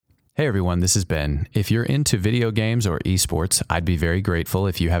Hey everyone, this is Ben. If you're into video games or esports, I'd be very grateful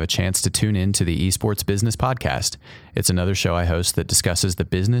if you have a chance to tune in to the Esports Business Podcast. It's another show I host that discusses the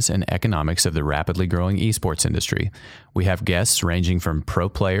business and economics of the rapidly growing esports industry. We have guests ranging from pro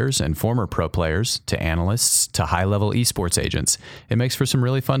players and former pro players to analysts to high-level esports agents. It makes for some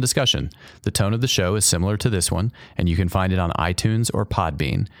really fun discussion. The tone of the show is similar to this one, and you can find it on iTunes or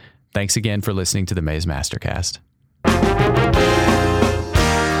Podbean. Thanks again for listening to the Maze Mastercast.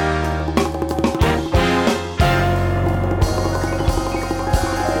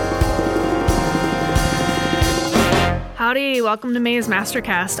 Howdy, welcome to Maze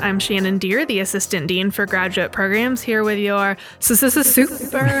Mastercast. I'm Shannon Deere, the Assistant Dean for Graduate Programs, here with your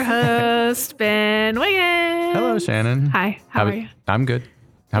super host, Ben Wiggins. Hello, Shannon. Hi, how are you? I'm good.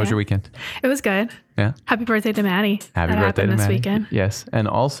 How was your weekend? It was good. Yeah. Happy birthday to Maddie. Happy birthday to this Maddie. Weekend. Yes. And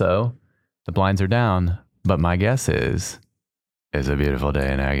also, the blinds are down, but my guess is it's a beautiful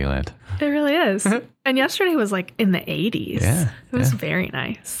day in Aggieland. It really is. And yesterday was like in the 80s. Yeah. It was very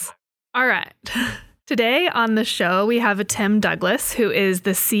nice. All right. Today on the show, we have Tim Douglas, who is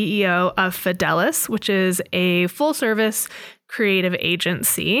the CEO of Fidelis, which is a full-service creative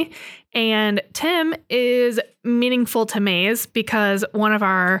agency. And Tim is meaningful to Maze because one of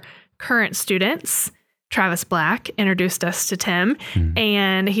our current students, Travis Black, introduced us to Tim.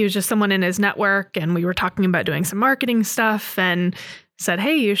 And he was just someone in his network, and we were talking about doing some marketing stuff and said,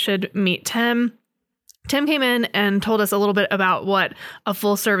 hey, you should meet Tim. Tim came in and told us a little bit about what a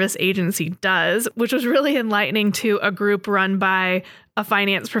full service agency does, which was really enlightening to a group run by a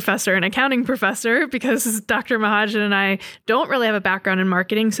finance professor and accounting professor, because Dr. Mahajan and I don't really have a background in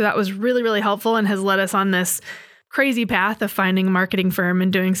marketing. So that was really, really helpful and has led us on this crazy path of finding a marketing firm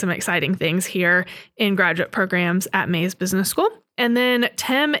and doing some exciting things here in graduate programs at Maze Business School. And then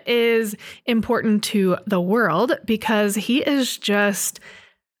Tim is important to the world because he is just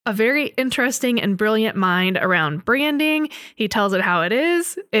a very interesting and brilliant mind around branding. He tells it how it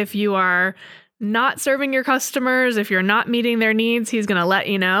is. If you are not serving your customers, if you're not meeting their needs, he's going to let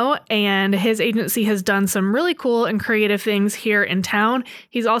you know. And his agency has done some really cool and creative things here in town.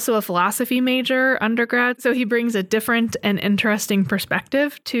 He's also a philosophy major undergrad, so he brings a different and interesting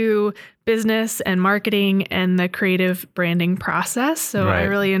perspective to business and marketing and the creative branding process. So I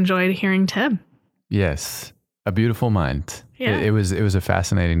really enjoyed hearing Tim. Yes. A beautiful mind. Yeah. It was a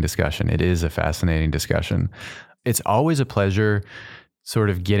fascinating discussion. It is a fascinating discussion. It's always a pleasure sort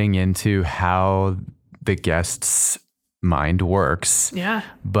of getting into how the guest's mind works. Yeah.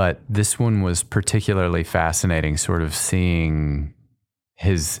 But this one was particularly fascinating, sort of seeing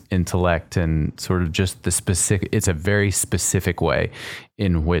his intellect and sort of just the specific, it's a very specific way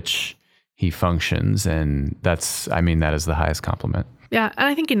in which he functions. And that is the highest compliment. Yeah, and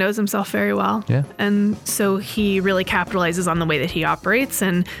I think he knows himself very well. Yeah. And so he really capitalizes on the way that he operates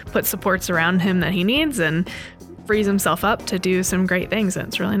and puts supports around him that he needs and frees himself up to do some great things. And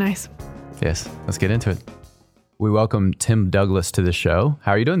it's really nice. Yes, let's get into it. We welcome Tim Douglas to the show.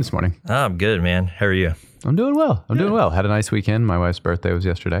 How are you doing this morning? I'm good, man. How are you? I'm doing well. Doing well. Had a nice weekend. My wife's birthday was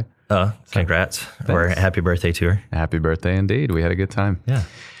yesterday. Congrats. Or happy birthday to her. Happy birthday indeed. We had a good time. Yeah.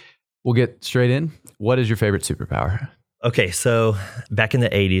 We'll get straight in. What is your favorite superpower? Okay, so back in the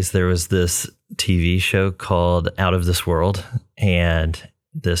 80s, there was this TV show called Out of This World, and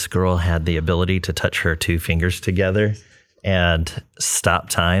this girl had the ability to touch her two fingers together and stop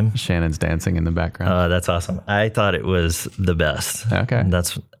time. Shannon's dancing in the background. That's awesome. I thought it was the best. Okay.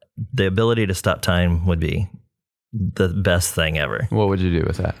 That's the ability to stop time would be the best thing ever. What would you do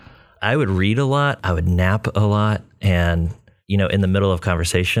with that? I would read a lot. I would nap a lot. And in the middle of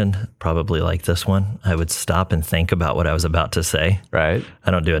conversation, probably like this one, I would stop and think about what I was about to say. Right.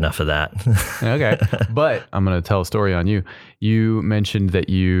 I don't do enough of that. Okay. But I'm going to tell a story on you. You mentioned that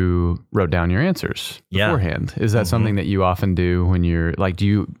you wrote down your answers beforehand. Is that something that you often do when you're like,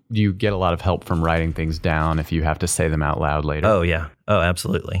 do you get a lot of help from writing things down if you have to say them out loud later? Oh, yeah. Oh,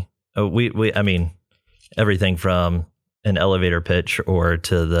 absolutely. I mean, everything from an elevator pitch or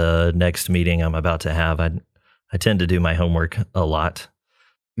to the next meeting I'm about to have, I tend to do my homework a lot.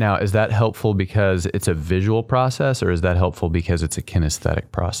 Now, is that helpful because it's a visual process, or is that helpful because it's a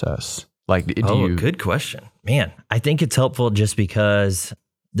kinesthetic process? Good question. Man, I think it's helpful just because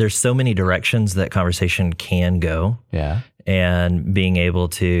there's so many directions that conversation can go. Yeah. And being able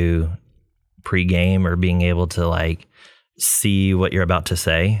to pregame or being able to see what you're about to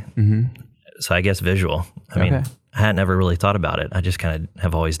say. Mm-hmm. So I guess visual. I mean, I hadn't ever really thought about it. I just kind of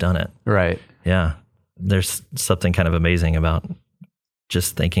have always done it. Right. Yeah. There's something kind of amazing about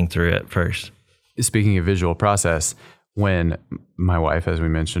just thinking through it first. Speaking of visual process, when my wife, as we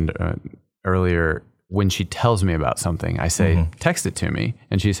mentioned earlier, when she tells me about something, I say, text it to me.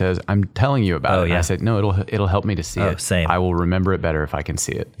 And she says, I'm telling you about it. And I say, no, it'll help me to see it. Same. I will remember it better if I can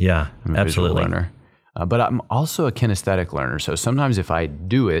see it. Yeah, I'm a absolutely. visual learner. But I'm also a kinesthetic learner. So sometimes if I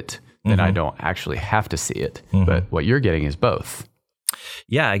do it, then I don't actually have to see it. But what you're getting is both.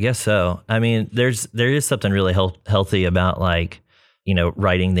 Yeah, I guess so. I mean, there is something really healthy about like,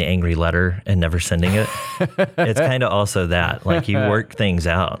 writing the angry letter and never sending it. It's kind of also that, like you work things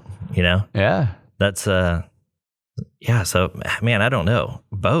out, Yeah. That's, so man, I don't know.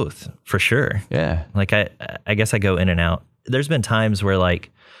 Both for sure. Yeah. Like I guess I go in and out. There's been times where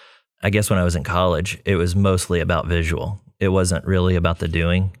like, I guess when I was in college, it was mostly about visual. It wasn't really about the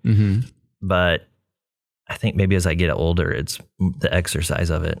doing, but I think maybe as I get older, it's the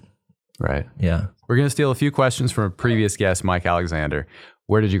exercise of it. Right. Yeah. We're going to steal a few questions from a previous guest, Mike Alexander.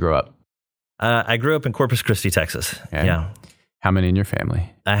 Where did you grow up? I grew up in Corpus Christi, Texas. Okay. Yeah. How many in your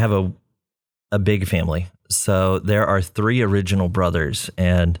family? I have a big family. So there are 3 original brothers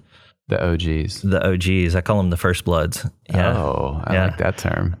and The OGs. the OGs. I call them the first bloods. Yeah. Oh, I like that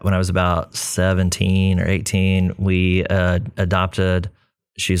term. When I was about 17 or 18, we adopted.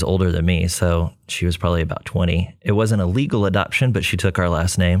 She's older than me, so she was probably about 20. It wasn't a legal adoption, but she took our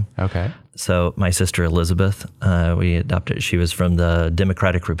last name. Okay. So my sister Elizabeth, we adopted. She was from the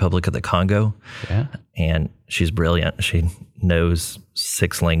Democratic Republic of the Congo. Yeah. And she's brilliant. She knows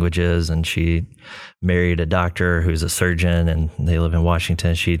 6 languages, and she married a doctor who's a surgeon, and they live in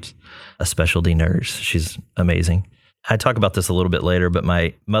Washington. She's a specialty nurse. She's amazing. I talk about this a little bit later, but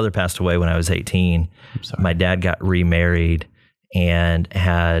my mother passed away when I was 18. My dad got remarried and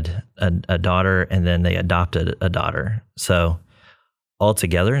had a daughter, and then they adopted a daughter. So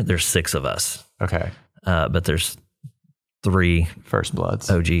altogether, there's 6 of us. Okay. But there's 3 First bloods.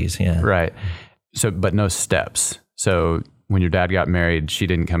 OGs. Yeah. Right. So, but no steps. So when your dad got married, she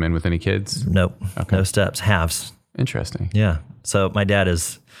didn't come in with any kids? Nope. Okay. No steps. Halves. Interesting. Yeah. So my dad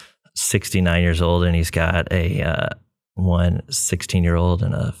is 69 years old, and he's got a 16-year-old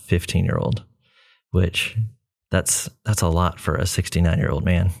and a 15-year-old, which that's a lot for a 69-year-old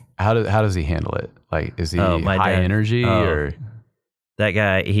man. How does he handle it? Like, is he my high dad- energy or? That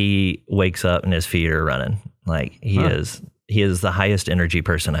guy, he wakes up and his feet are running. Like he is the highest energy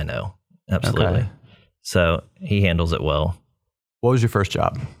person I know. Absolutely. Okay. So he handles it well. What was your first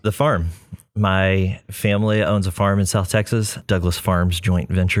job? The farm. My family owns a farm in South Texas, Douglas Farms Joint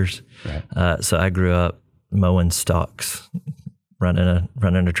Ventures. Right. So I grew up mowing stalks, running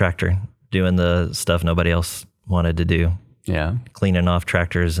a tractor, doing the stuff nobody else wanted to do. Yeah. Cleaning off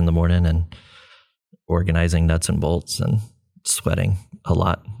tractors in the morning and organizing nuts and bolts and sweating a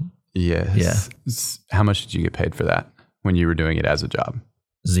lot. Yes. Yeah. How much did you get paid for that when you were doing it as a job?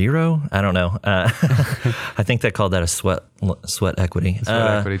 0? I don't know. I think they called that a sweat equity.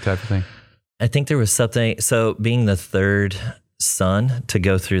 Sweat equity type of thing. I think there was something. So being the 3rd son to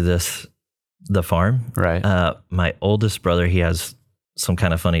go through the farm, right? My oldest brother, he has some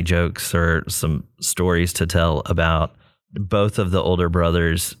kind of funny jokes or some stories to tell about both of the older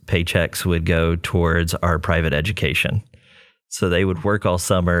brothers' paychecks would go towards our private education. So they would work all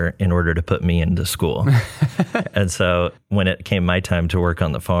summer in order to put me into school. And so when it came my time to work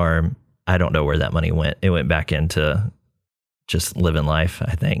on the farm, I don't know where that money went. It went back into just living life,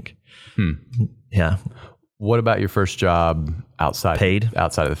 I think. Yeah. What about your first job outside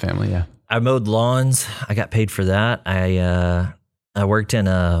of the family? Yeah. I mowed lawns. I got paid for that. I worked in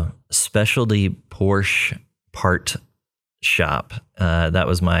a specialty Porsche part shop. That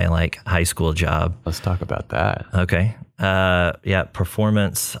was my high school job. Let's talk about that. Okay.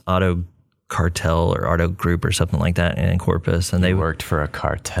 Performance Auto Cartel or Auto Group or something like that in Corpus. And they worked for a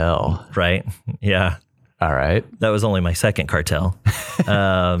cartel. Right. Yeah. All right. That was only my second cartel.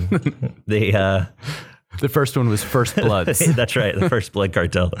 The first one was First Bloods. That's right. The First Blood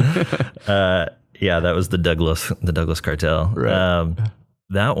cartel. Yeah, that was the Douglas cartel. Right.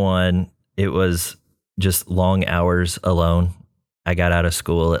 That one, it was just long hours alone. I got out of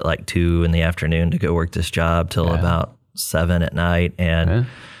school at 2 p.m. to go work this job till about 7 p.m. and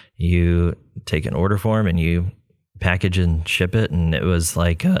you take an order form and you package and ship it. And it was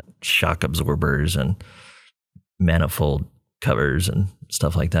shock absorbers and manifold covers and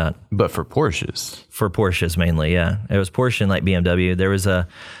stuff like that. But for Porsches? For Porsches mainly, yeah. It was Porsche and BMW. There was a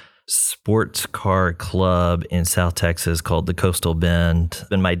sports car club in South Texas called the Coastal Bend.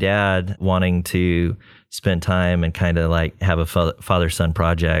 And my dad, wanting to spend time and kind of have a father-son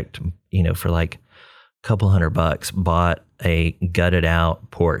project, for a couple $100, bought a gutted out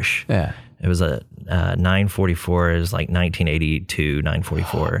Porsche. Yeah. It was a 944. It was 1982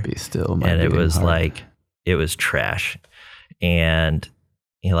 944. Be still. And it was it was trash. And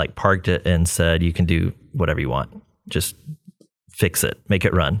he like parked it and said, you can do whatever you want. Just fix it, make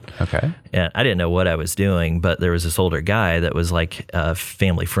it run. Okay. And I didn't know what I was doing, but there was this older guy that was like a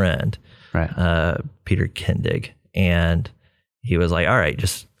family friend, Right. Peter Kendig. And he was like, all right,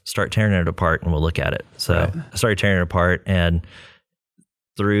 just start tearing it apart and we'll look at it. So Right. I started tearing it apart, and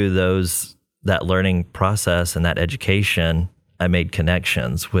through that learning process and that education, I made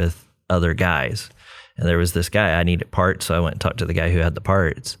connections with other guys. And there was this guy, I needed parts. So I went and talked to the guy who had the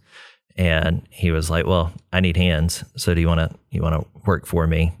parts. And he was like, well, I need hands. So do you want to work for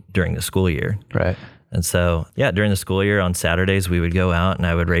me during the school year? Right. And so, yeah, during the school year on Saturdays, we would go out and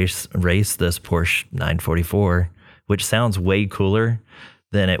I would race this Porsche 944, which sounds way cooler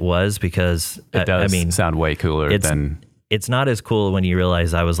than it was, because It does sound way cooler than... It's not as cool when you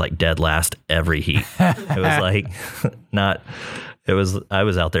realize I was like dead last every heat. It was like I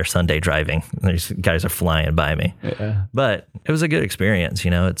was out there Sunday driving. These guys are flying by me. Yeah. But it was a good experience.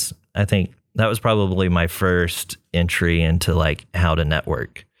 I think that was probably my first entry into like how to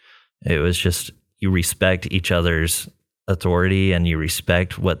network. It was just, you respect each other's authority and you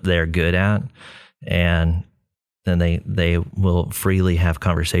respect what they're good at. And then they will freely have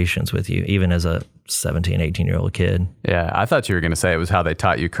conversations with you, even as a 17, 18-year-old kid. Yeah, I thought you were going to say it was how they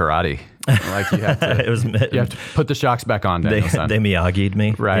taught you karate. Like you have to, you have to put the shocks back on, Daniel-san. They Miyagi'd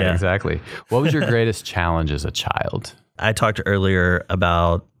me. Right, Yeah. exactly. What was your greatest challenge as a child? I talked earlier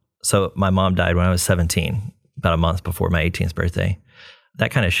about, so my mom died when I was 17, about a month before my 18th birthday. That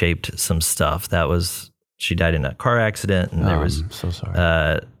kind of shaped some stuff. She died in a car accident, and there was I'm so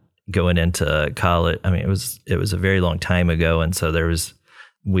sorry. Going into college. I mean, it was a very long time ago, and so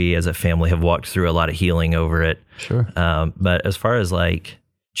we as a family have walked through a lot of healing over it. Sure. But as far as like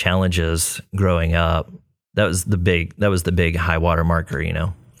challenges growing up, that was the big high water marker,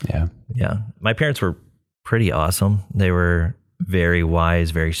 Yeah. Yeah. My parents were pretty awesome. They were very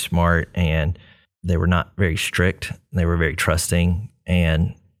wise, very smart, and they were not very strict. They were very trusting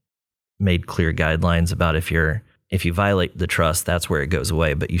and made clear guidelines about if you violate the trust, that's where it goes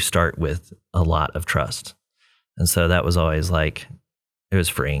away. But you start with a lot of trust. And so that was always like, it was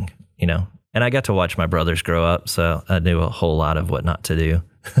freeing, And I got to watch my brothers grow up, so I knew a whole lot of what not to do.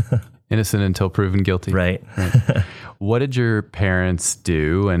 Innocent until proven guilty. Right. What did your parents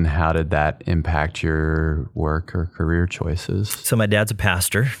do, and how did that impact your work or career choices? So my dad's a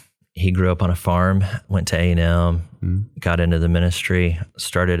pastor. He grew up on a farm, went to A&M, got into the ministry,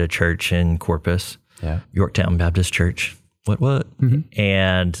 started a church in Corpus, Yorktown Baptist Church. What? Mm-hmm.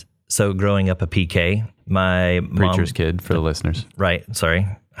 And so growing up a PK, my Preacher's kid for the listeners. Right. Sorry.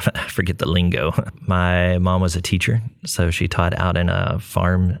 I forget the lingo. My mom was a teacher, so she taught out in a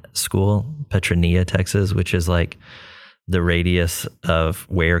farm school, Petronilla, Texas, which is like the radius of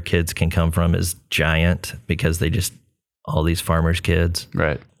where kids can come from is giant because they just all these farmers' kids.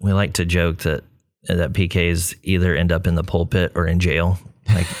 Right. We like to joke that PKs either end up in the pulpit or in jail.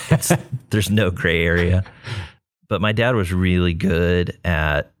 Like there's no gray area. But my dad was really good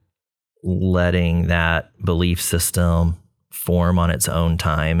at letting that belief system form on its own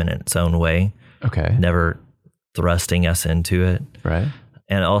time and in its own way. Okay. Never thrusting us into it. Right.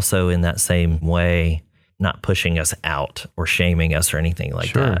 And also in that same way, not pushing us out or shaming us or anything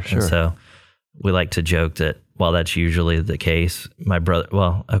like that. Sure. And so we like to joke that while that's usually the case,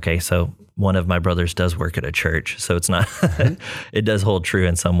 so one of my brothers does work at a church, so it's not, it does hold true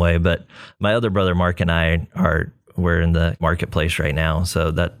in some way. But my other brother, Mark, and I we're in the marketplace right now.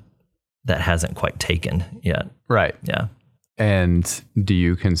 So that hasn't quite taken yet. Right. Yeah. And do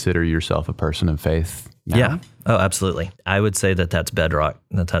you consider yourself a person of faith now? Yeah. Oh, absolutely. I would say that's bedrock.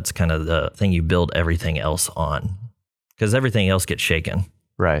 That's kind of the thing you build everything else on, because everything else gets shaken.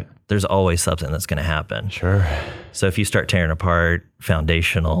 Right. There's always something that's going to happen. Sure. So if you start tearing apart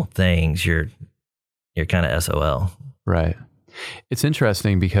foundational things, you're kind of SOL. Right. It's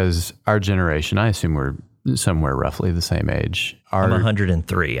interesting because our generation, I assume we're somewhere roughly the same age. I'm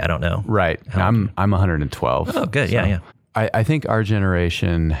 103. I don't know. Right. I'm 112. Oh, good. Yeah. I think our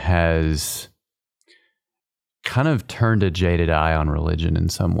generation has kind of turned a jaded eye on religion in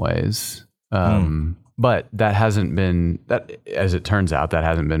some ways. But that hasn't been, as it turns out, that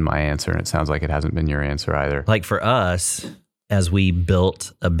hasn't been my answer. And it sounds like it hasn't been your answer either. Like for us, as we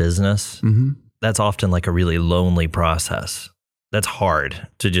built a business, that's often like a really lonely process. That's hard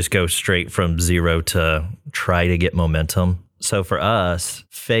to just go straight from zero to try to get momentum. So for us,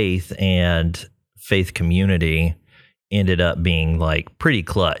 faith and faith community ended up being like pretty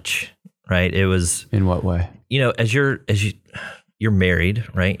clutch, right? It was. In what way? As you're married,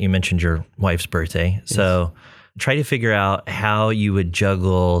 right? You mentioned your wife's birthday. Yes. So try to figure out how you would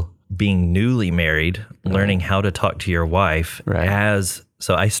juggle being newly married, learning how to talk to your wife as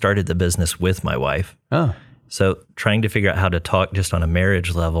So I started the business with my wife. Oh, So trying to figure out how to talk just on a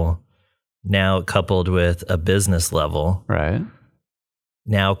marriage level, now coupled with a business level, right.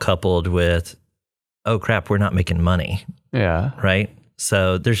 now coupled with, oh crap, we're not making money, Yeah. right?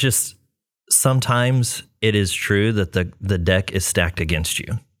 So there's just, sometimes it is true that the deck is stacked against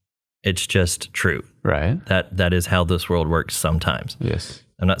you. It's just true. Right. That is how this world works sometimes. Yes.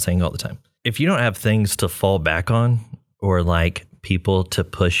 I'm not saying all the time. If you don't have things to fall back on or like people to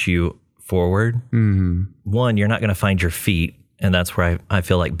push you forward, one, you're not going to find your feet. And that's where I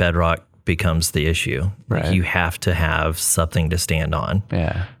feel like bedrock becomes the issue. Like Right. you have to have something to stand on,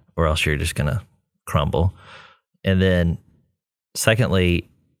 Yeah. or else you're just going to crumble. And then secondly,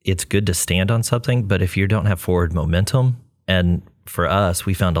 it's good to stand on something, but if you don't have forward momentum, and for us,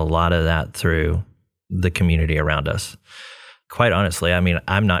 we found a lot of that through the community around us. Quite honestly, I mean,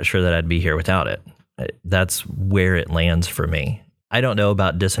 I'm not sure that I'd be here without it. That's where it lands for me. I don't know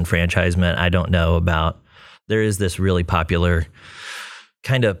about disenfranchisement. I don't know about, there is this really popular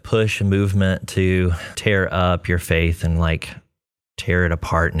kind of push movement to tear up your faith and like tear it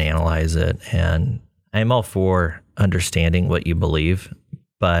apart and analyze it. And I'm all for understanding what you believe,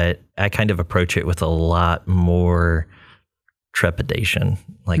 but I kind of approach it with a lot more trepidation,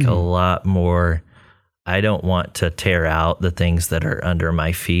 like a lot more, I don't want to tear out the things that are under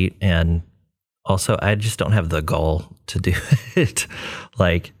my feet. And also, I just don't have the gall to do it.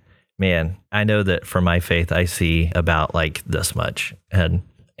 Like, man, I know that for my faith, I see about like this much. And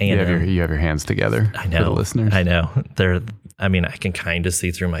You have your hands together. I know. For the listeners. I know. I mean, I can kind of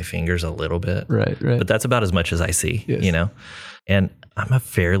see through my fingers a little bit. Right. But that's about as much as I see, Yes. you know? And I'm a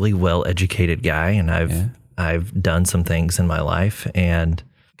fairly well-educated guy, and I've done some things in my life, and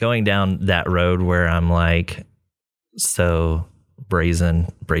going down that road where I'm like so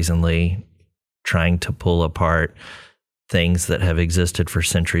brazenly trying to pull apart things that have existed for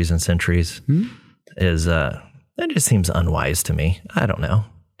centuries and centuries is that just seems unwise to me. I don't know.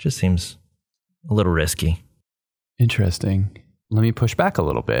 Just seems a little risky. Interesting. Let me push back a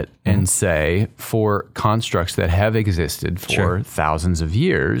little bit and say, for constructs that have existed for thousands of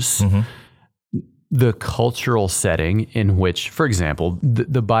years, the cultural setting in which, for example,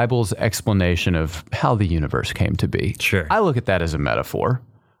 the Bible's explanation of how the universe came to be. Sure. I look at that as a metaphor.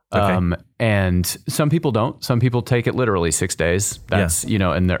 Okay. And some people don't. Some people take it literally 6 days. That's,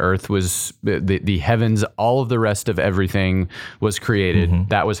 and the earth was, the heavens, all of the rest of everything was created.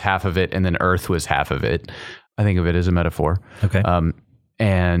 That was half of it. And then earth was half of it. I think of it as a metaphor. Okay.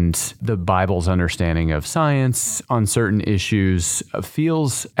 And the Bible's understanding of science on certain issues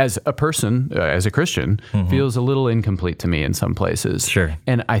feels, as a person, as a Christian, feels a little incomplete to me in some places. Sure.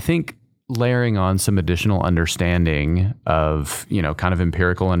 And I think layering on some additional understanding of, kind of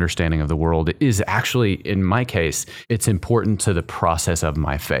empirical understanding of the world is actually, in my case, it's important to the process of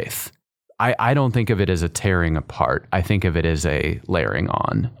my faith. I don't think of it as a tearing apart. I think of it as a layering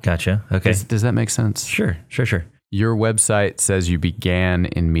on. Gotcha. Okay. Does that make sense? Sure. Your website says you began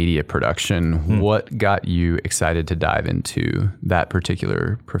in media production. What got you excited to dive into that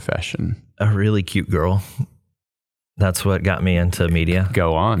particular profession? A really cute girl. That's what got me into media.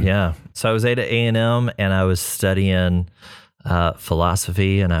 Go on. Yeah. So I was at A&M and I was studying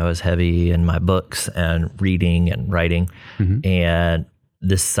philosophy, and I was heavy in my books and reading and writing. And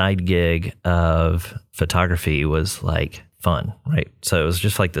this side gig of photography was like fun, right? So it was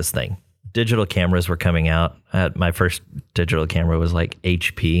just like this thing. Digital cameras were coming out. My first digital camera was like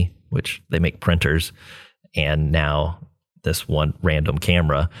HP, which they make printers. And now this one random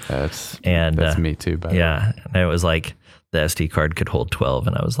camera. That's And me too, by the way. yeah. And it was like the SD card could hold 12.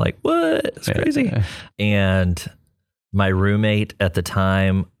 And I was like, what? It's crazy. Yeah. And my roommate at the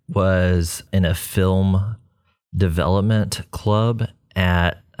time was in a film development club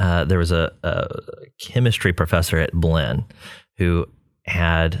at, there was a chemistry professor at Blinn who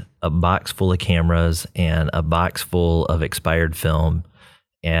had a box full of cameras and a box full of expired film.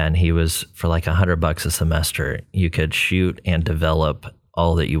 And he was, for like $100 a semester, you could shoot and develop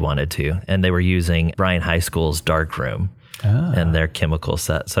all that you wanted to. And they were using Bryan High School's darkroom and their chemical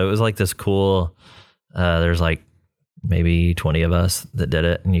set. So it was like this cool, there's like maybe 20 of us that did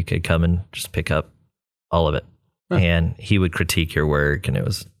it, and you could come and just pick up all of it. And he would critique your work, and it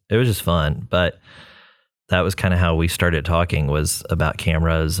was just fun. But that was kind of how we started talking, was about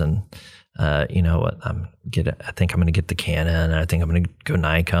cameras and what I think I'm going to get the Canon, and I think I'm going to go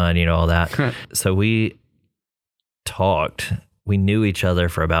Nikon, all that. So we talked. We knew each other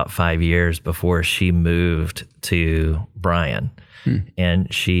for about 5 years before she moved to Bryan.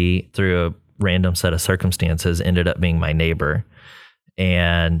 And she, through a random set of circumstances, ended up being my neighbor.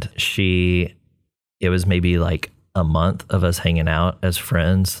 And it was maybe like a month of us hanging out as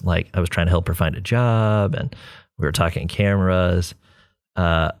friends. Like I was trying to help her find a job and we were talking cameras.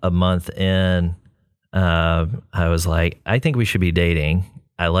 A month in, I was like, I think we should be dating.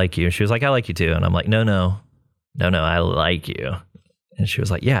 I like you. And she was like, I like you too. And I'm like, no, I like you. And she was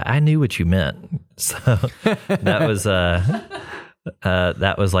like, yeah, I knew what you meant. So that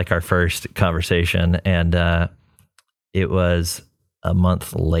was like our first conversation. And it was a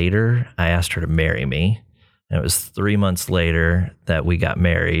month later, I asked her to marry me. And it was 3 months later that we got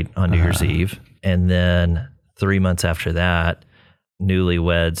married on New Year's Eve. And then 3 months after that,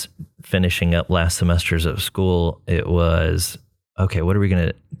 newlyweds finishing up last semesters of school, it was, okay, what are we going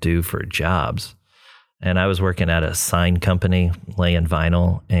to do for jobs? And I was working at a sign company laying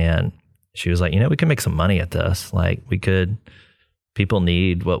vinyl. And she was like, we can make some money at this. Like people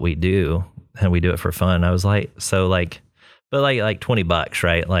need what we do and we do it for fun. I was like, but $20,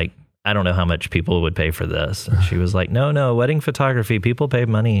 right? Like, I don't know how much people would pay for this. And she was like, no, wedding photography. People pay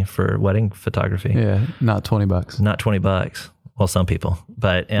money for wedding photography. Yeah, not $20. Not $20. Well, some people,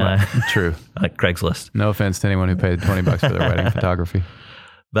 but true. Craigslist. No offense to anyone who paid $20 for their wedding photography.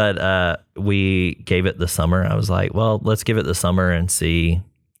 But we gave it the summer. I was like, well, let's give it the summer and see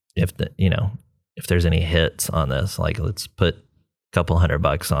if if there's any hits on this. Like, let's put a couple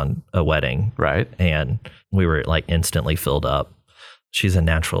 $100 on a wedding, right? And we were like instantly filled up. She's a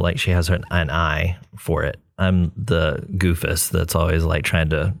natural, like she has an eye for it. I'm the goofus that's always like trying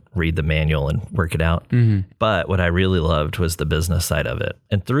to read the manual and work it out. Mm-hmm. But what I really loved was the business side of it.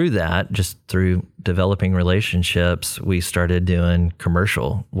 And through that, just through developing relationships, we started doing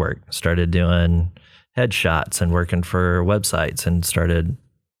commercial work, started doing headshots and working for websites and started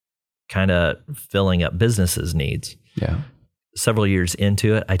kind of filling up businesses' needs. Yeah. Several years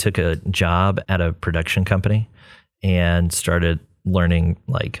into it, I took a job at a production company and started learning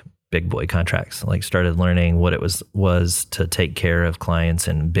like big boy contracts, like started learning what it was to take care of clients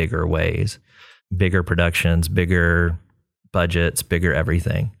in bigger ways, bigger productions, bigger budgets, bigger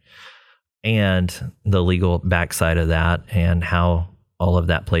everything. And the legal backside of that and how all of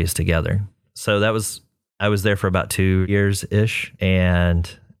that plays together. So I was there for about 2 years-ish and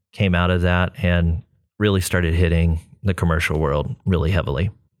came out of that and really started hitting the commercial world really heavily.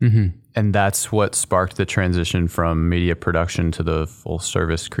 Mm-hmm. And that's what sparked the transition from media production to the full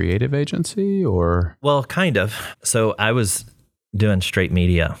service creative agency, or? Well, kind of. So I was doing straight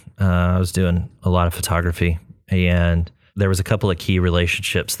media. I was doing a lot of photography, and there was a couple of key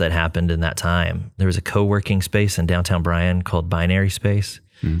relationships that happened in that time. There was a co-working space in downtown Bryan called Binary Space.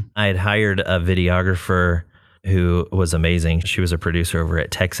 I had hired a videographer who was amazing. She was a producer over at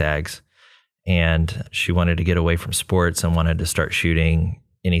Texags, and she wanted to get away from sports and wanted to start shooting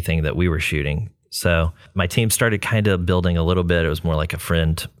anything that we were shooting. So my team started kind of building a little bit. It was more like a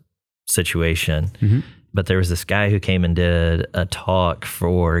friend situation. Mm-hmm. But there was this guy who came and did a talk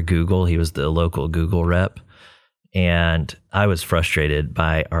for Google. He was the local Google rep. And I was frustrated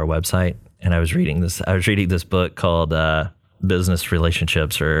by our website. And I was reading this book called Business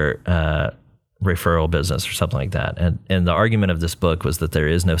Relationships or Referral Business or something like that. And the argument of this book was that there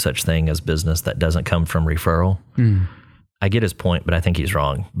is no such thing as business that doesn't come from referral. I get his point, but I think he's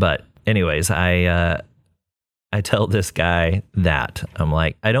wrong. But anyways, I tell this guy that I'm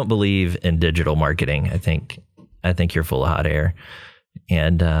like, I don't believe in digital marketing. I think you're full of hot air.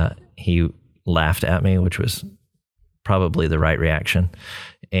 And he laughed at me, which was probably the right reaction.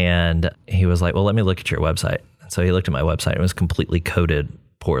 And he was like, well, let me look at your website. So he looked at my website. It was completely coded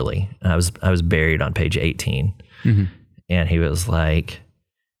poorly. I was buried on page 18. Mm-hmm. And he was like,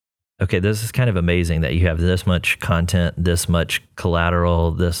 okay, this is kind of amazing that you have this much content, this much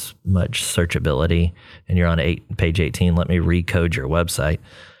collateral, this much searchability, and you're on page 18. Let me recode your website.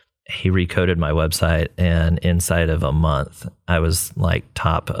 He recoded my website, and inside of a month, I was like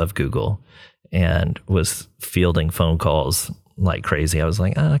top of Google and was fielding phone calls like crazy. I was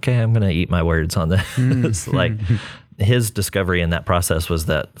like, okay, I'm going to eat my words on this. Like his discovery in that process was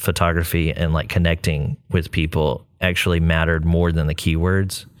that photography and like connecting with people actually mattered more than the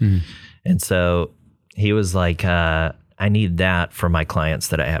keywords. And so he was like, I need that for my clients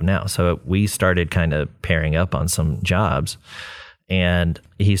that I have now. So we started kind of pairing up on some jobs, and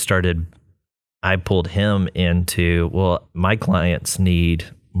I pulled him into, well, my clients need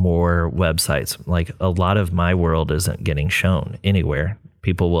more websites. Like a lot of my world isn't getting shown anywhere.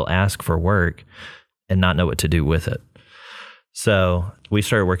 People will ask for work and not know what to do with it. So we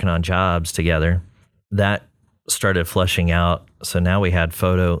started working on jobs together. That started flushing out. So now we had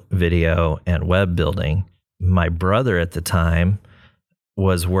photo, video, and web building. My brother at the time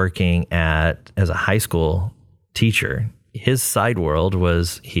was working as a high school teacher, his side world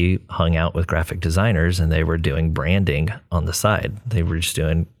was he hung out with graphic designers and they were doing branding on the side. They were just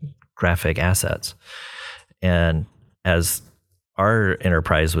doing graphic assets. And as our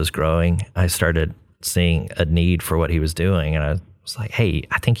enterprise was growing, I started seeing a need for what he was doing. And I was like, hey,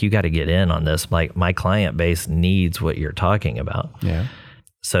 I think you got to get in on this. Like, my client base needs what you're talking about. Yeah.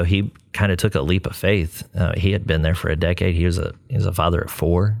 So he kind of took a leap of faith. He had been there for a decade. He was a father of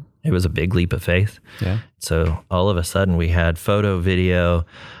 4. It was a big leap of faith. Yeah. So all of a sudden we had photo, video,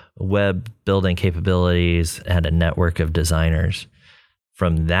 web building capabilities, and a network of designers.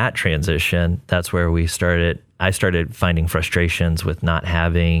 From that transition, that's where I started finding frustrations with not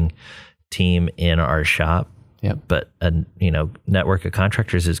having team in our shop. Yep. But a network of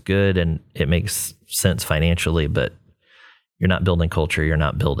contractors is good and it makes sense financially, but you're not building culture. You're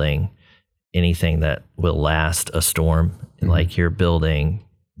not building anything that will last a storm. Mm-hmm. Like, you're building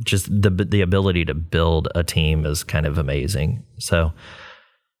just the ability to build a team is kind of amazing. So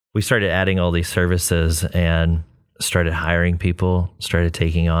we started adding all these services and started hiring people, started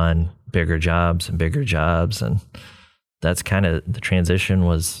taking on bigger jobs. And that's kind of the transition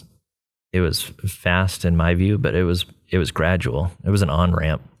was fast in my view, but it was gradual. It was an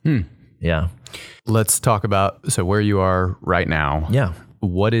on-ramp. Yeah. Let's talk about, so where you are right now. Yeah.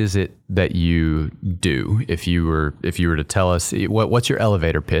 What is it that you do? If you were to tell us, what's your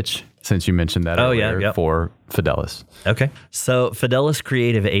elevator pitch, since you mentioned that earlier, for Fidelis? Okay. So Fidelis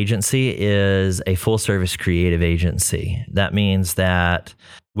Creative Agency is a full service creative agency. That means that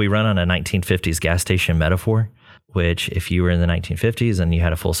we run on a 1950s gas station metaphor, which, if you were in the 1950s and you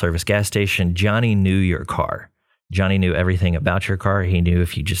had a full service gas station, Johnny knew your car. Johnny knew everything about your car. He knew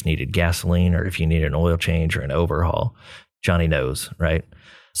if you just needed gasoline or if you needed an oil change or an overhaul. Johnny knows, right?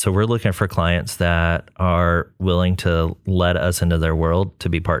 So we're looking for clients that are willing to let us into their world to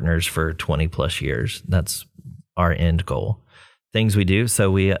be partners for 20 plus years. That's our end goal. Things we do. So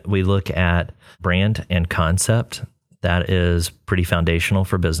we look at brand and concept. That is pretty foundational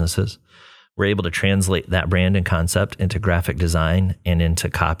for businesses. We're able to translate that brand and concept into graphic design and into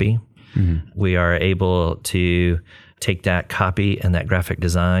copy. Mm-hmm. We are able to take that copy and that graphic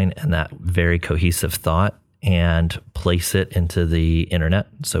design and that very cohesive thought and place it into the internet.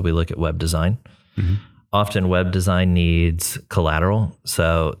 So we look at web design. Mm-hmm. Often web design needs collateral.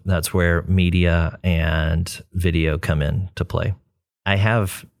 So that's where media and video come into play. I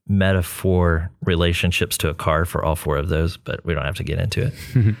have metaphor relationships to a car for all 4 of those, but we don't have to get into it.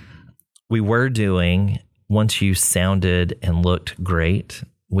 Mm-hmm. We were doing, once you sounded and looked great,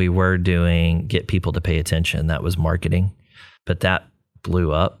 we were doing get people to pay attention. That was marketing, but that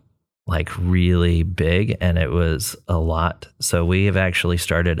blew up like really big, and it was a lot. So we have actually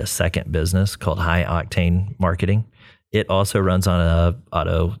started a second business called High Octane Marketing. It also runs on a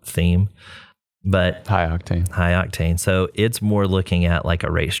auto theme, but High Octane. So it's more looking at like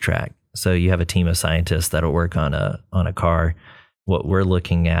a racetrack. So you have a team of scientists that'll work on a car. What we're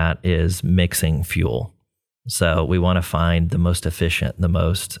looking at is mixing fuel. So we want to find the most efficient, the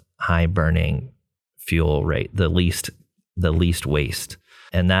most high burning fuel rate, the least waste.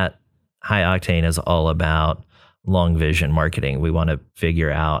 And that High Octane is all about long vision marketing. We want to figure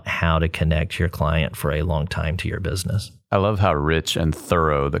out how to connect your client for a long time to your business. I love how rich and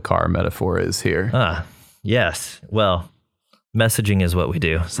thorough the car metaphor is here. Yes. Well, messaging is what we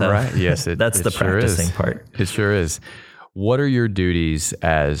do. So right. Yes. That's the practicing part. It sure is. What are your duties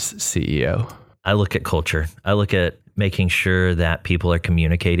as CEO? I look at culture. I look at making sure that people are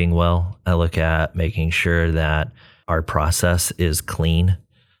communicating well. I look at making sure that our process is clean.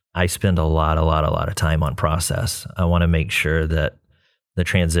 I spend a lot of time on process. I want to make sure that the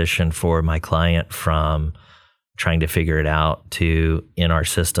transition for my client from trying to figure it out to in our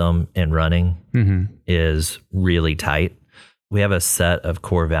system and running is really tight. We have a set of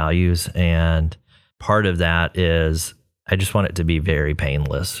core values, and part of that is I just want it to be very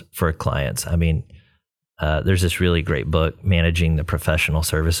painless for clients. I mean, there's this really great book, Managing the Professional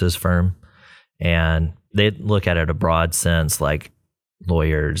Services Firm, and they look at it a broad sense, like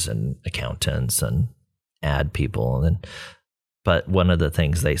lawyers and accountants and ad people. But one of the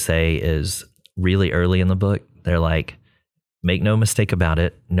things they say is really early in the book, they're like, make no mistake about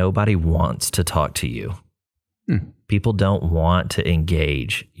it, nobody wants to talk to you. People don't want to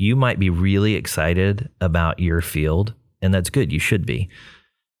engage. You might be really excited about your field, and that's good, you should be.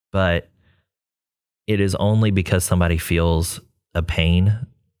 But it is only because somebody feels a pain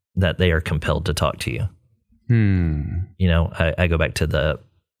that they are compelled to talk to you. You know, I go back to the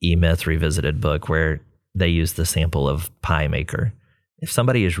E-Myth Revisited book where they use the sample of Pie Maker. if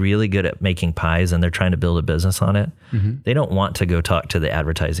somebody is really good at making pies and they're trying to build a business on it, they don't want to go talk to the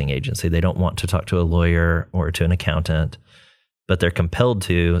advertising agency. They don't want to talk to a lawyer or to an accountant, but they're compelled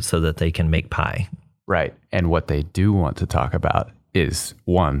to so that they can make pie. Right. And what they do want to talk about is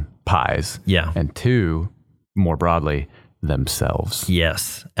 1, pies. Yeah. And 2, more broadly, themselves.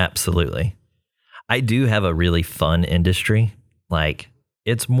 Yes, absolutely. I do have a really fun industry. Like,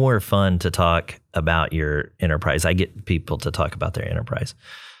 it's more fun to talk about your enterprise. I get people to talk about their enterprise.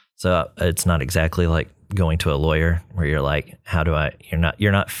 So it's not exactly like going to a lawyer where you're like,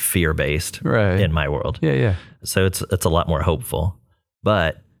 you're not fear-based in my world. Yeah. So it's a lot more hopeful.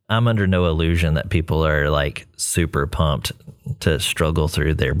 But I'm under no illusion that people are like super pumped to struggle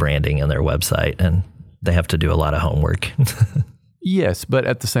through their branding and their website, and they have to do a lot of homework. Yes, but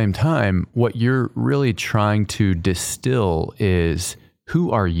at the same time, what you're really trying to distill is,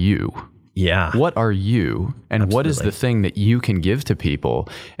 who are you? Yeah. What are you? And Absolutely. What is the thing that you can give to people?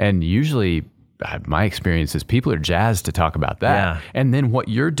 And usually, my experience is people are jazzed to talk about that. Yeah. And then what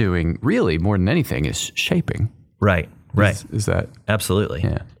you're doing, really, more than anything, is shaping. Right. Is that? Absolutely.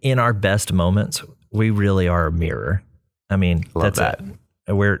 Yeah. In our best moments, we really are a mirror. I mean, Love that's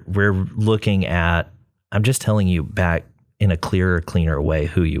it. We're looking at, I'm just telling you back in a clearer, cleaner way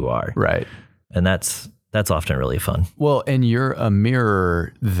who you are. Right. And that's often really fun. Well, and you're a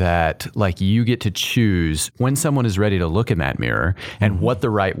mirror that, like, you get to choose when someone is ready to look in that mirror and what the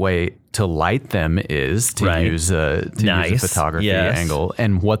right way to light them is to use a photography angle,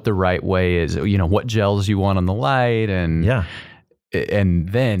 and what the right way is, what gels you want on the light, and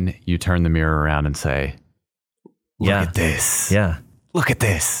then you turn the mirror around and say, look at this. Yeah. Look at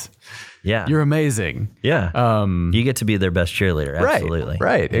this. Yeah. You're amazing. Yeah. You get to be their best cheerleader. Absolutely.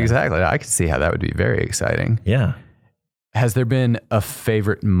 Right. Yeah. Exactly. I could see how that would be very exciting. Yeah. Has there been a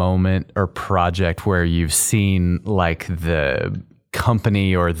favorite moment or project where you've seen like the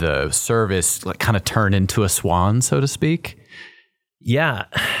company or the service like kind of turn into a swan, so to speak? Yeah.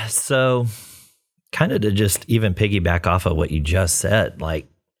 So kind of to just even piggyback off of what you just said, like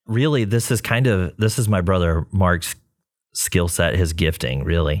really this is my brother Mark's skill set, his gifting,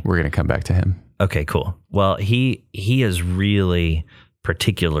 really. We're going to come back to him. Okay, cool. Well, he is really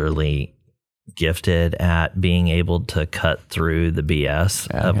particularly gifted at being able to cut through the BS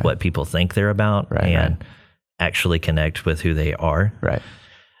of what people think they're about and actually connect with who they are. Right.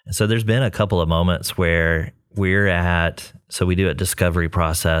 So there's been a couple of moments where so we do a discovery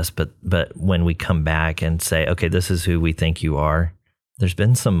process, but when we come back and say, okay, this is who we think you are, there's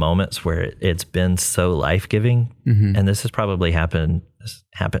been some moments where it's been so life-giving, and this has probably happened.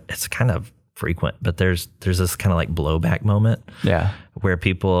 It's kind of frequent, but there's this kind of like blowback moment, where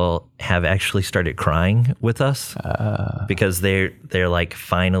people have actually started crying with us because they're like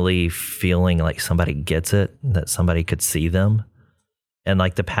finally feeling like somebody gets it, that somebody could see them, and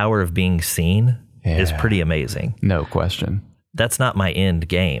like the power of being seen is pretty amazing. No question. That's not my end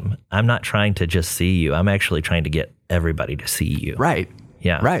game. I'm not trying to just see you. I'm actually trying to get everybody to see you. Right.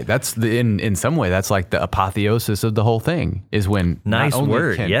 Yeah. Right. That's in some way, that's like the apotheosis of the whole thing is when. Nice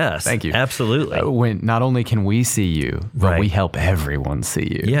word. Yes. Thank you. Absolutely. When not only can we see you, but we help everyone see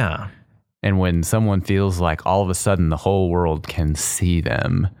you. Yeah. And when someone feels like all of a sudden the whole world can see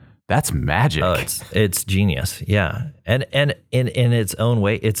them, that's magic. Oh, it's genius. Yeah. And in its own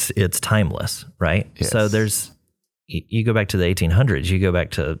way, it's timeless, right? Yes. So you go back to the 1800s, you go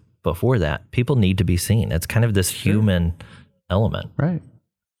back to before that, people need to be seen. It's kind of this human element. Right.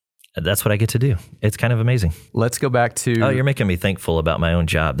 That's what I get to do. It's kind of amazing. Let's go back to... Oh, you're making me thankful about my own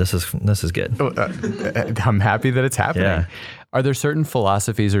job. This is good. I'm happy that it's happening. Yeah. Are there certain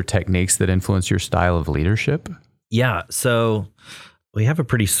philosophies or techniques that influence your style of leadership? Yeah. So we have a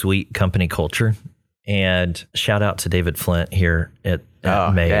pretty sweet company culture, and shout out to David Flint here at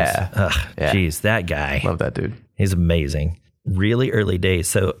Maze. Geez, that guy. Love that dude. He's amazing. Really early days.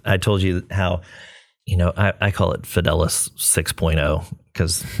 So I told you how, I call it Fidelis 6.0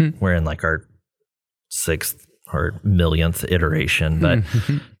 because we're in like our 6th or millionth iteration, but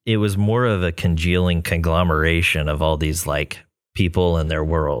it was more of a congealing conglomeration of all these like people and their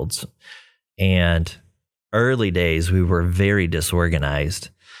worlds. And early days, we were very disorganized.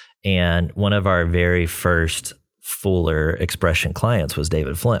 And one of our very first fuller expression clients was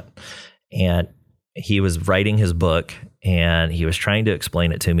David Flint. And he was writing his book and he was trying to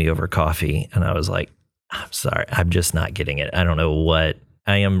explain it to me over coffee. And I was like, I'm sorry, I'm just not getting it. I don't know what,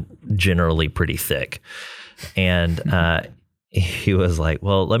 I am generally pretty thick. And he was like,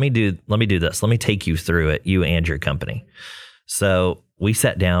 well, let me do this. Let me take you through it, you and your company. So we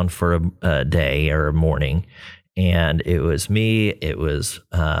sat down for a day or a morning, And it was me, it was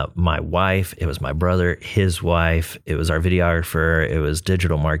my wife, it was my brother, his wife, it was our videographer, it was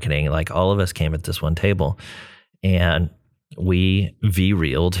digital marketing. Like all of us came at this one table, and we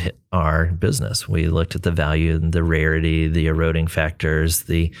V-reeled our business. We looked at the value, the rarity, the eroding factors,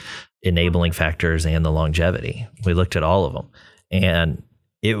 the enabling factors, and the longevity. We looked at all of them, and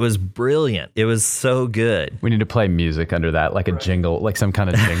it was brilliant. It was so good. We need to play music under that, like a jingle, like some kind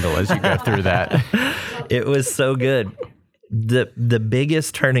of jingle as you go through that. It was so good. The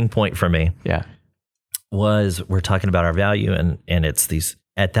biggest turning point for me was we're talking about our value, and it's these,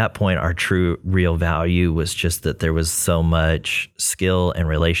 at that point, our true real value was just that there was so much skill and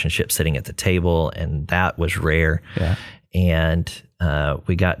relationship sitting at the table, and that was rare. Yeah. And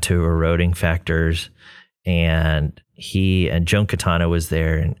we got to eroding factors, and he and Joan Katana was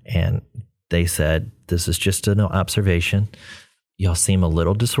there, and they said, this is just an observation. Y'all seem a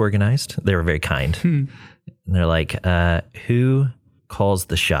little disorganized. They were very kind. And they're like, who calls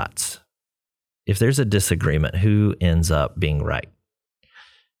the shots? If there's a disagreement, who ends up being right?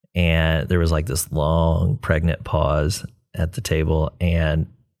 And there was like this long, pregnant pause at the table, and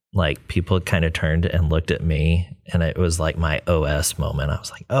like people kind of turned and looked at me, and it was like my OS moment. I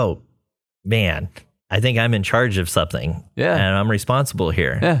was like, oh man, I think I'm in charge of something, and I'm responsible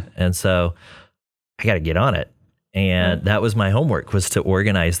here. Yeah. And so I got to get on it. And that was my homework, was to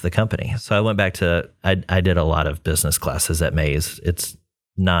organize the company. So I went back to, I did a lot of business classes at Mays. It's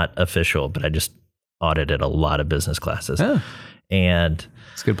not official, but I just audited a lot of business classes. Oh. And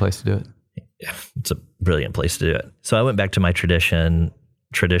it's a good place to do it. Yeah, it's a brilliant place to do it. So I went back to my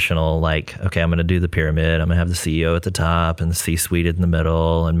traditional, like, okay, I'm going to do the pyramid. I'm going to have the CEO at the top and the C-suite in the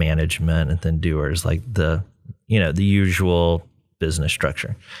middle and management, and then doers, like the usual business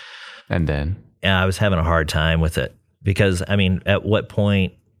structure. And then I was having a hard time with it because, I mean, at what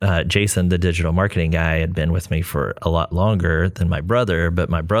point, Jason, the digital marketing guy, had been with me for a lot longer than my brother, but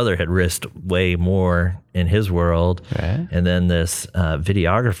my brother had risked way more in his world. Right. And then this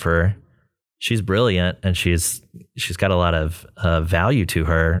videographer, she's brilliant, and she's got a lot of value to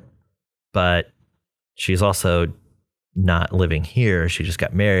her, but she's also not living here. She just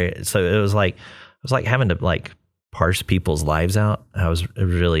got married. So it was like having to like parse people's lives out. I was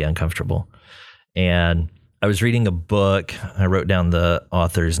really uncomfortable. And I was reading a book. I wrote down the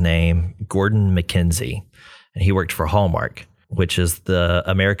author's name, Gordon McKenzie, and he worked for Hallmark, which is the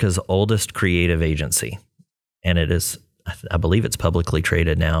America's oldest creative agency. And it is, I believe it's publicly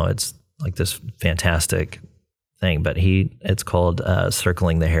traded now. It's like this fantastic thing, but it's called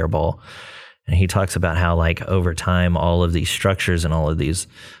Circling the Hairball. And he talks about how, like, over time, all of these structures and all of these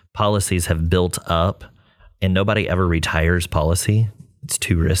policies have built up, and nobody ever retires policy. It's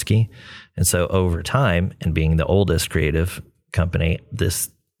too risky. And so over time, and being the oldest creative company,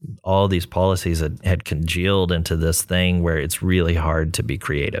 all these policies had congealed into this thing where it's really hard to be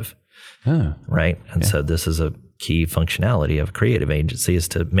creative. Oh. Right? And so this is a key functionality of a creative agency, is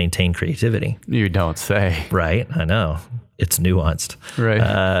to maintain creativity. You don't say. Right? I know. It's nuanced.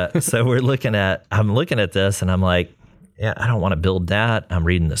 Right. So I'm looking at this, and I'm like, yeah, I don't want to build that. I'm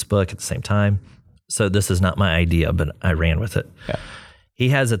reading this book at the same time. So this is not my idea, but I ran with it. Yeah. He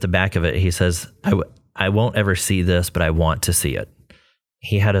has at the back of it, he says, I won't ever see this, but I want to see it.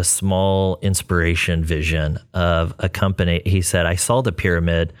 He had a small inspiration vision of a company. He said, I saw the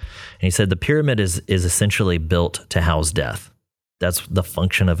pyramid, and he said, the pyramid is essentially built to house death. That's the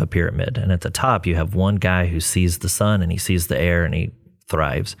function of a pyramid. And at the top, you have one guy who sees the sun, and he sees the air, and he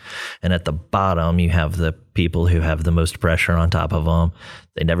thrives. And at the bottom, you have the people who have the most pressure on top of them.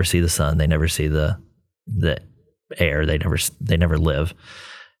 They never see the sun. They never see the air. They never live.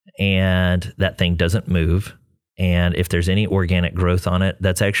 And that thing doesn't move. And if there's any organic growth on it,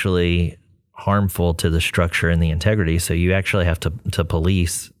 that's actually harmful to the structure and the integrity. So you actually have to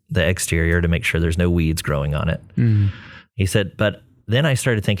police the exterior to make sure there's no weeds growing on it. Mm. He said, but then I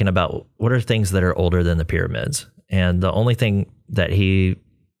started thinking about what are things that are older than the pyramids. And the only thing that he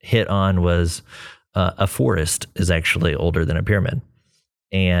hit on was a forest is actually older than a pyramid.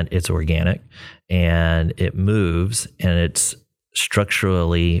 And it's organic, and it moves, and it's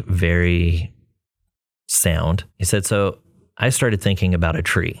structurally very sound. He said, so I started thinking about a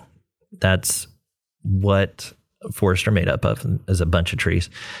tree. That's what forests are made up of, is a bunch of trees.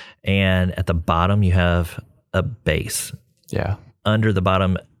 And at the bottom, you have a base. Yeah. Under the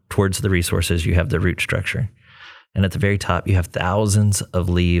bottom, towards the resources, you have the root structure. And at the very top, you have thousands of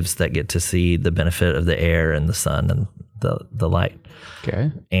leaves that get to see the benefit of the air and the sun and the light.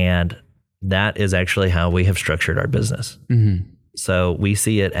 Okay. And that is actually how we have structured our business. Mm-hmm. So we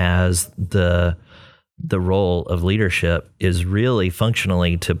see it as the role of leadership is really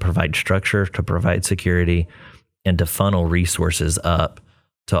functionally to provide structure, to provide security, and to funnel resources up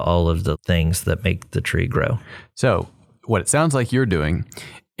to all of the things that make the tree grow. So what it sounds like you're doing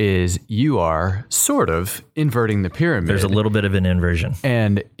is you are sort of inverting the pyramid. There's a little bit of an inversion.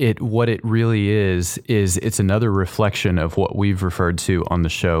 And what it really is it's another reflection of what we've referred to on the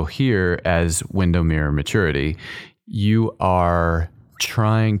show here as window mirror maturity. You are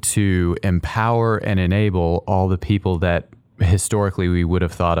trying to empower and enable all the people that historically we would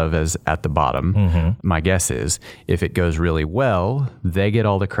have thought of as at the bottom. Mm-hmm. My guess is if it goes really well, they get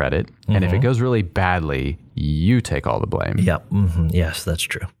all the credit. Mm-hmm. And if it goes really badly, you take all the blame. Yep. Mm-hmm. Yes, that's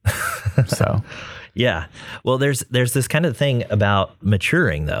true. So, yeah. Well, there's this kind of thing about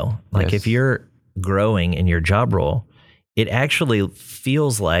maturing though. Like if you're growing in your job role, it actually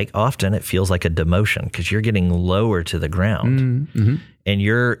feels like a demotion because you're getting lower to the ground and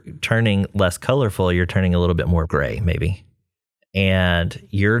you're turning less colorful. You're turning a little bit more gray maybe. And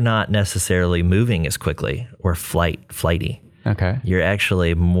you're not necessarily moving as quickly or flighty. Okay. You're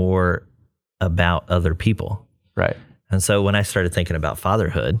actually more about other people. Right. And so when I started thinking about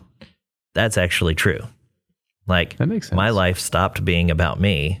fatherhood, that's actually true. Like that makes sense. My life stopped being about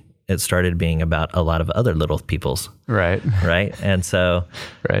me. It started being about a lot of other little people's. Right. Right. And so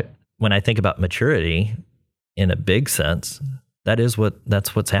right. When I think about maturity in a big sense, that's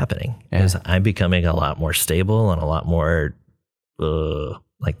what's happening is I'm becoming a lot more stable and a lot more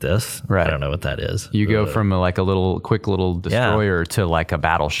like this. Right. I don't know what that is. You go from a quick little destroyer to like a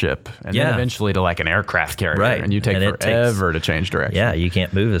battleship and then eventually to like an aircraft carrier. Right. And you take forever to change direction. Yeah. You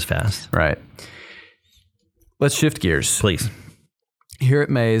can't move as fast. Right. Let's shift gears. Please. Here at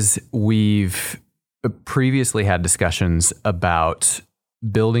Maze, we've previously had discussions about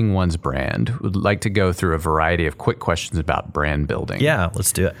building one's brand. We'd like to go through a variety of quick questions about brand building. Yeah,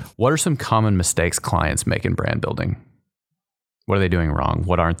 let's do it. What are some common mistakes clients make in brand building? What are they doing wrong?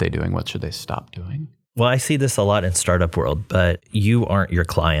 What aren't they doing? What should they stop doing? Well, I see this a lot in startup world, but you aren't your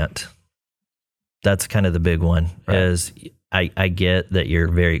client. That's kind of the big one. Right. Is I get that you're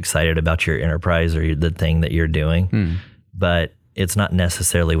very excited about your enterprise or the thing that you're doing, but it's not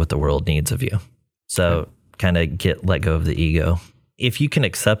necessarily what the world needs of you. So kind of let go of the ego. If you can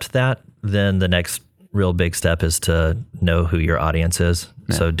accept that, then the next real big step is to know who your audience is.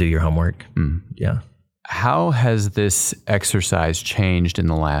 Yeah. So do your homework. Yeah. How has this exercise changed in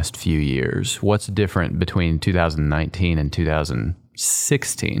the last few years? What's different between 2019 and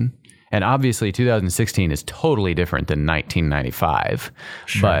 2016? And obviously 2016 is totally different than 1995.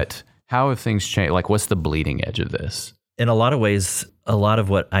 Sure. But how have things changed? Like what's the bleeding edge of this? In a lot of ways, a lot of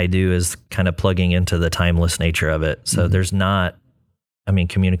what I do is kind of plugging into the timeless nature of it. So there's not,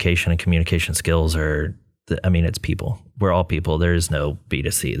 communication and communication skills it's people. We're all people. There is no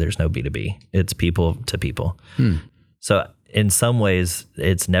B2C. There's no B2B. It's people to people. So in some ways,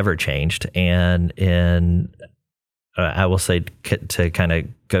 it's never changed. And I will say to kind of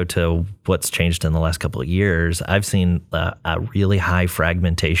go to what's changed in the last couple of years, I've seen a really high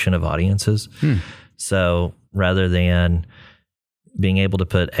fragmentation of audiences. So rather than being able to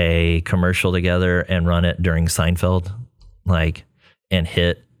put a commercial together and run it during Seinfeld, and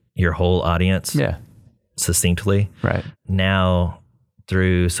hit your whole audience succinctly. Right. Now,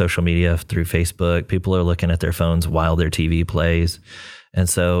 through social media, through Facebook, people are looking at their phones while their TV plays. And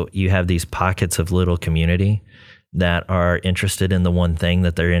so you have these pockets of little community that are interested in the one thing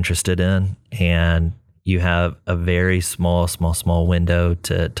that they're interested in. And you have a very small window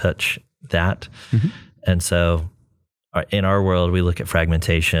to touch that. And so in our world, we look at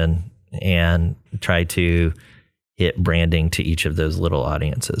fragmentation and try to hit branding to each of those little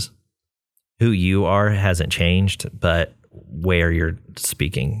audiences. Who you are hasn't changed, but where you're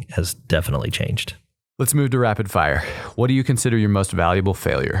speaking has definitely changed. Let's move to rapid fire. What do you consider your most valuable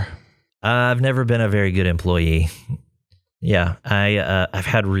failure? I've never been a very good employee. Yeah, I've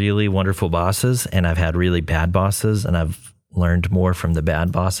had really wonderful bosses and I've had really bad bosses, and I've learned more from the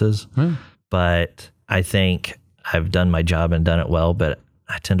bad bosses. But I think I've done my job and done it well, but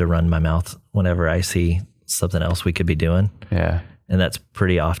I tend to run my mouth whenever I see something else we could be doing. Yeah. And that's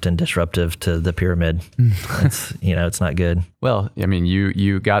pretty often disruptive to the pyramid. It's not good. Well,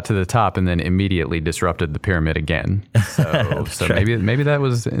 you got to the top and then immediately disrupted the pyramid again. So right. maybe that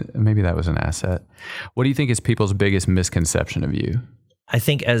was an asset. What do you think is people's biggest misconception of you? I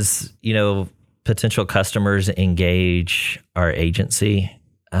think as, potential customers engage our agency,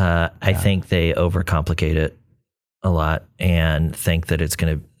 I think they overcomplicate it a lot and think that it's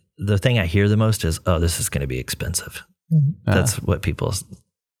going to, the thing I hear the most is, oh, this is going to be expensive. That's what people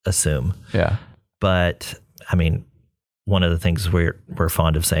assume. Yeah. But one of the things we're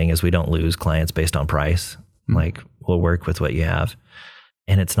fond of saying is we don't lose clients based on price. We'll work with what you have,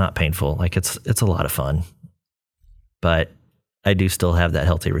 and it's not painful. It's a lot of fun. But I do still have that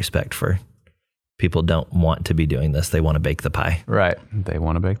healthy respect for people don't want to be doing this. They want to bake the pie. Right. They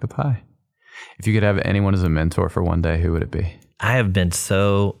want to bake the pie. If you could have anyone as a mentor for one day, who would it be? I have been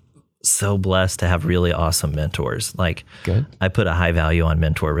so blessed to have really awesome mentors. Like, Good. I put a high value on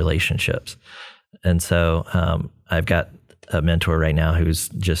mentor relationships. And so I've got a mentor right now who's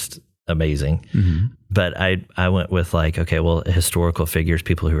just amazing. Mm-hmm. But I went with like, okay, well, historical figures,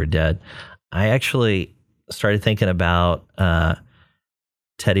 people who are dead. I actually started thinking about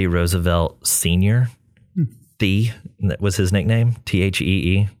Teddy Roosevelt Sr. That was his nickname,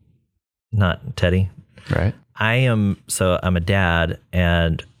 Thee, not Teddy. Right. I'm a dad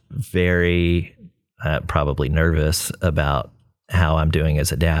and very probably nervous about how I'm doing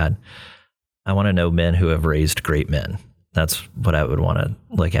as a dad. I want to know men who have raised great men. That's what I would want to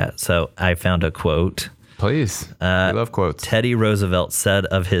look at. So I found a quote. Please. I love quotes. Teddy Roosevelt said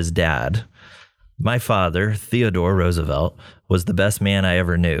of his dad, "My father, Theodore Roosevelt, was the best man I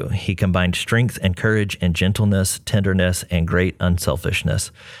ever knew. He combined strength and courage and gentleness, tenderness, and great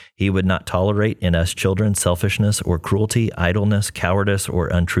unselfishness. He would not tolerate in us children selfishness or cruelty, idleness, cowardice, or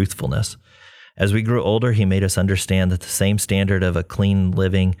untruthfulness. As we grew older, he made us understand that the same standard of a clean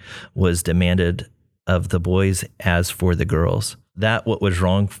living was demanded of the boys as for the girls. That what was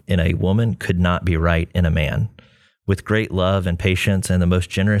wrong in a woman could not be right in a man. With great love and patience and the most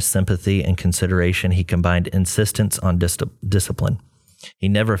generous sympathy and consideration, he combined insistence on discipline. He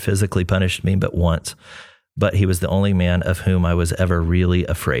never physically punished me but once, but he was the only man of whom I was ever really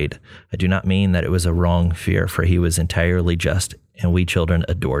afraid. I do not mean that it was a wrong fear, for he was entirely just, and we children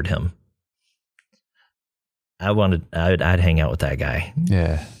adored him." I'd hang out with that guy.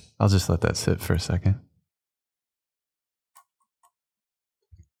 Yeah. I'll just let that sit for a second.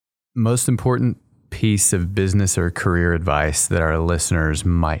 Most important piece of business or career advice that our listeners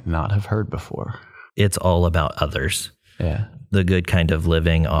might not have heard before? It's all about others. Yeah. The good kind of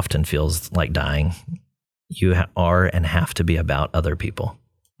living often feels like dying. You are and have to be about other people.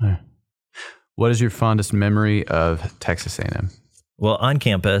 Right. What is your fondest memory of Texas A&M? Well, on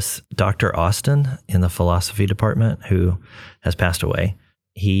campus, Dr. Austin in the philosophy department, who has passed away,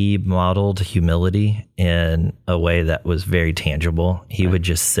 he modeled humility in a way that was very tangible. He would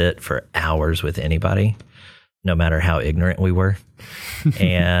just sit for hours with anybody, no matter how ignorant we were.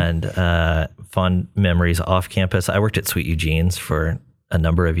 And fond memories off campus. I worked at Sweet Eugene's for a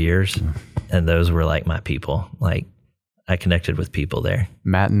number of years, and those were like my people. Like, I connected with people there.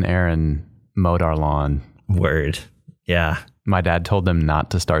 Matt and Aaron mowed our lawn. Word. Yeah. My dad told them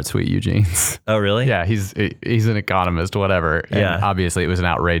not to start Sweet Eugene's. Oh, really? Yeah, he's an economist, whatever. And yeah. Obviously, it was an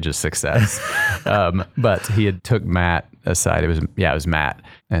outrageous success. But he had took Matt aside. It was Matt,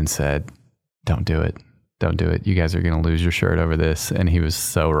 and said, "Don't do it. Don't do it. You guys are going to lose your shirt over this." And he was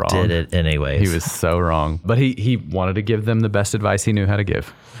so wrong. Did it anyways. He was so wrong. But he wanted to give them the best advice he knew how to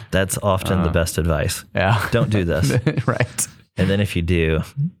give. That's often the best advice. Yeah. Don't do this. Right. And then if you do,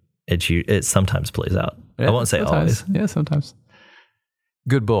 it sometimes plays out. Yeah, I won't say sometimes. always. Yeah, sometimes.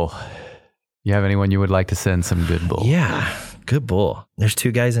 Good bull. You have anyone you would like to send some good bull? Yeah, good bull. There's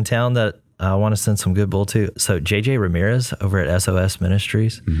two guys in town that I want to send some good bull to. So JJ Ramirez over at SOS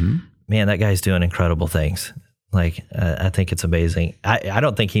Ministries, man, that guy's doing incredible things. Like, I think it's amazing. I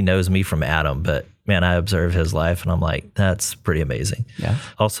don't think he knows me from Adam, but man, I observe his life and I'm like, that's pretty amazing. Yeah.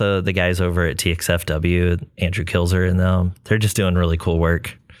 Also, the guys over at TXFW, Andrew Kilzer and them, they're just doing really cool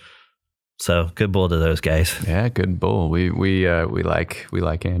work. So good bull to those guys. Yeah, good bull. We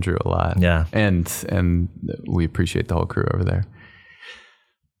like Andrew a lot. Yeah. And we appreciate the whole crew over there.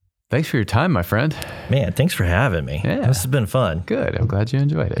 Thanks for your time, my friend. Man, thanks for having me. Yeah. This has been fun. Good. I'm glad you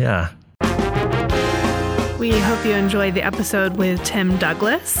enjoyed it. Yeah. We hope you enjoyed the episode with Tim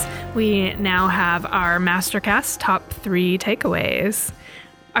Douglas. We now have our Mastercast top 3 takeaways.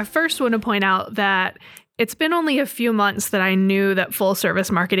 I first want to point out that it's been only a few months that I knew that full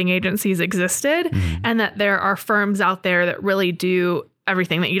service marketing agencies existed and that there are firms out there that really do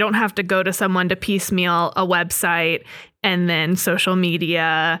everything, that you don't have to go to someone to piecemeal a website and then social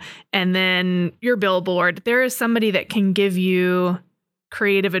media and then your billboard. There is somebody that can give you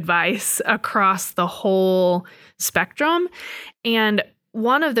creative advice across the whole spectrum. And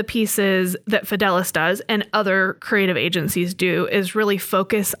one of the pieces that Fidelis does and other creative agencies do is really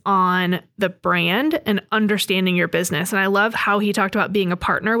focus on the brand and understanding your business. And I love how he talked about being a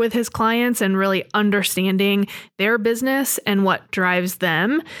partner with his clients and really understanding their business and what drives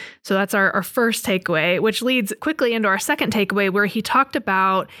them. So that's our first takeaway, which leads quickly into our second takeaway, where he talked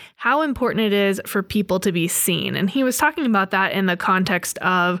about how important it is for people to be seen. And he was talking about that in the context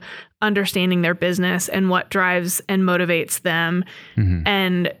of understanding their business and what drives and motivates them.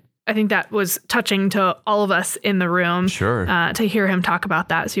 And I think that was touching to all of us in the room. Sure. To hear him talk about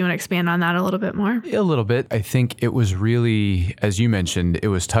that. So you want to expand on that a little bit more? A little bit. I think it was really, as you mentioned, it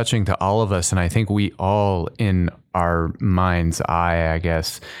was touching to all of us. And I think we all in our mind's eye, I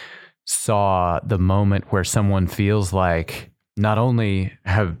guess, saw the moment where someone feels like not only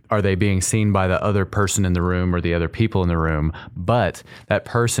are they being seen by the other person in the room or the other people in the room, but that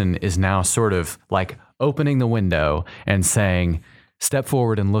person is now sort of like opening the window and saying, step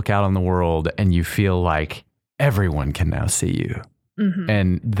forward and look out on the world, and you feel like everyone can now see you. Mm-hmm.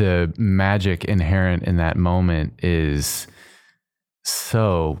 And the magic inherent in that moment is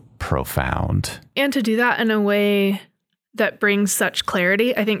so profound. And to do that in a way that brings such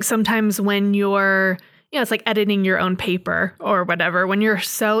clarity. I think sometimes when you're, it's like editing your own paper or whatever, when you're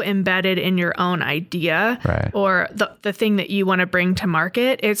so embedded in your own idea or the thing that you want to bring to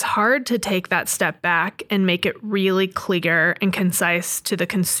market, it's hard to take that step back and make it really clear and concise to the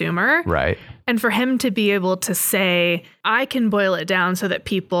consumer. Right. And for him to be able to say, I can boil it down so that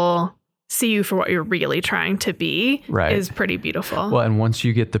people see you for what you're really trying to be is pretty beautiful. Well, and once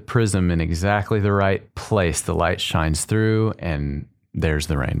you get the prism in exactly the right place, the light shines through and there's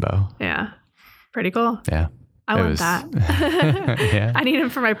the rainbow. Yeah. Pretty cool. Yeah. I want that. Yeah. I need him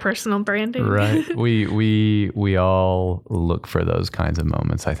for my personal branding. Right. We all look for those kinds of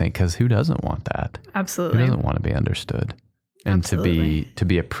moments, I think, because who doesn't want that? Absolutely. Who doesn't want to be understood and to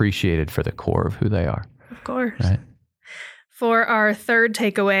be appreciated for the core of who they are? Of course. Right. For our third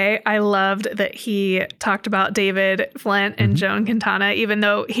takeaway, I loved that he talked about David Flint and Joan Quintana, even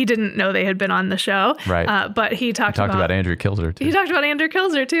though he didn't know they had been on the show. Right. But he talked about Andrew Kilzer, too. He talked about Andrew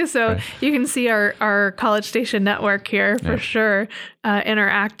Kilzer, too. So you can see our College Station network here for sure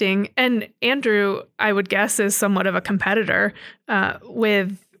interacting. And Andrew, I would guess, is somewhat of a competitor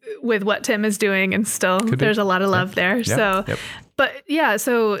with what Tim is doing. And still, there's a lot of love there. Yep. So, but yeah,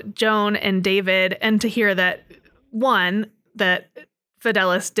 so Joan and David, and to hear that, one, that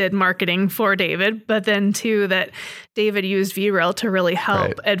Fidelis did marketing for David, but then two, that David used VReal to really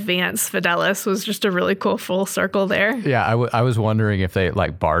help advance Fidelis was just a really cool full circle there. Yeah, I was wondering if they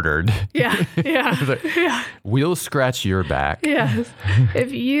like bartered. Yeah. We'll scratch your back. Yes.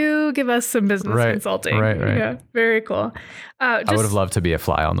 If you give us some business consulting. Right. Yeah, very cool. I would have loved to be a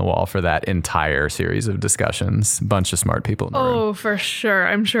fly on the wall for that entire series of discussions. Bunch of smart people in the room. Oh, for sure.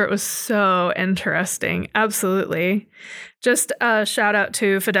 I'm sure it was so interesting. Absolutely. Just a shout out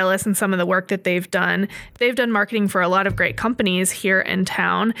to Fidelis and some of the work that they've done. They've done marketing for a lot of great companies here in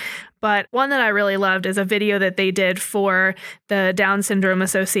town. But one that I really loved is a video that they did for the Down Syndrome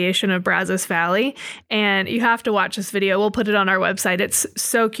Association of Brazos Valley. And you have to watch this video. We'll put it on our website. It's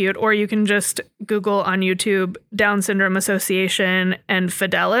so cute. Or you can just Google on YouTube Down Syndrome Association and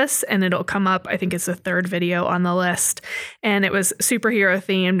Fidelis, and it'll come up. I think it's the third video on the list. And it was superhero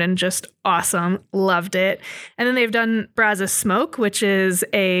themed and just awesome. Loved it. And then they've done Brazos Smoke, which is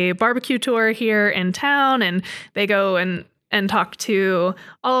a barbecue tour here in town. And they go and talk to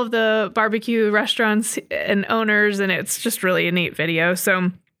all of the barbecue restaurants and owners, and it's just really a neat video.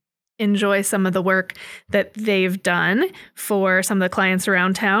 So enjoy some of the work that they've done for some of the clients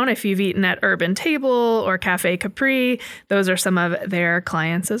around town. If you've eaten at Urban Table or Cafe Capri, those are some of their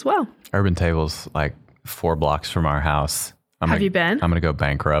clients as well. Urban Table's like 4 blocks from our house. Have you been? I'm going to go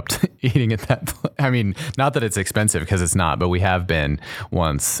bankrupt eating at that place. I mean, not that it's expensive because it's not, but we have been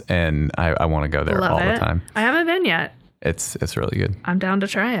once, and I want to go there all the time. I haven't been yet. It's really good. I'm down to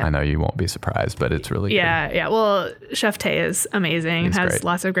try it. I know you won't be surprised, but it's really good. Yeah. Well, Chef Tay is amazing and has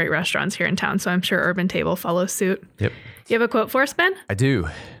lots of great restaurants here in town, so I'm sure Urban Table follows suit. Yep. You have a quote for us, Ben? I do.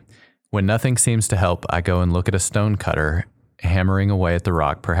 When nothing seems to help, I go and look at a stone cutter hammering away at the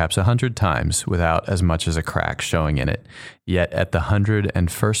rock perhaps 100 times without as much as a crack showing in it. Yet at the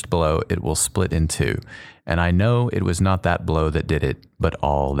 101st blow, it will split in two. And I know it was not that blow that did it, but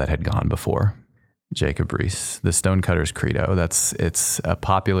all that had gone before. Jacob Riis, the Stonecutter's Credo. It's a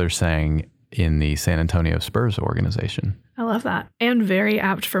popular saying in the San Antonio Spurs organization. I love that. And very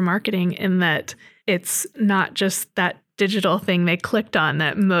apt for marketing in that it's not just that digital thing they clicked on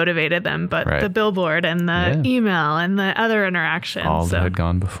that motivated them, but the billboard and the email and the other interactions. All that had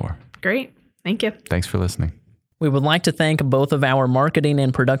gone before. Great. Thank you. Thanks for listening. We would like to thank both of our marketing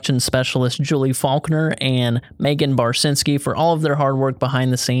and production specialists, Julie Faulkner and Megan Barsinski, for all of their hard work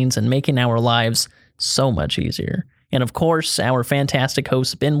behind the scenes and making our lives so much easier. And of course, our fantastic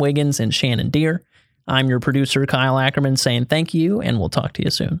hosts, Ben Wiggins and Shannon Deere. I'm your producer, Kyle Ackerman, saying thank you, and we'll talk to you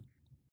soon.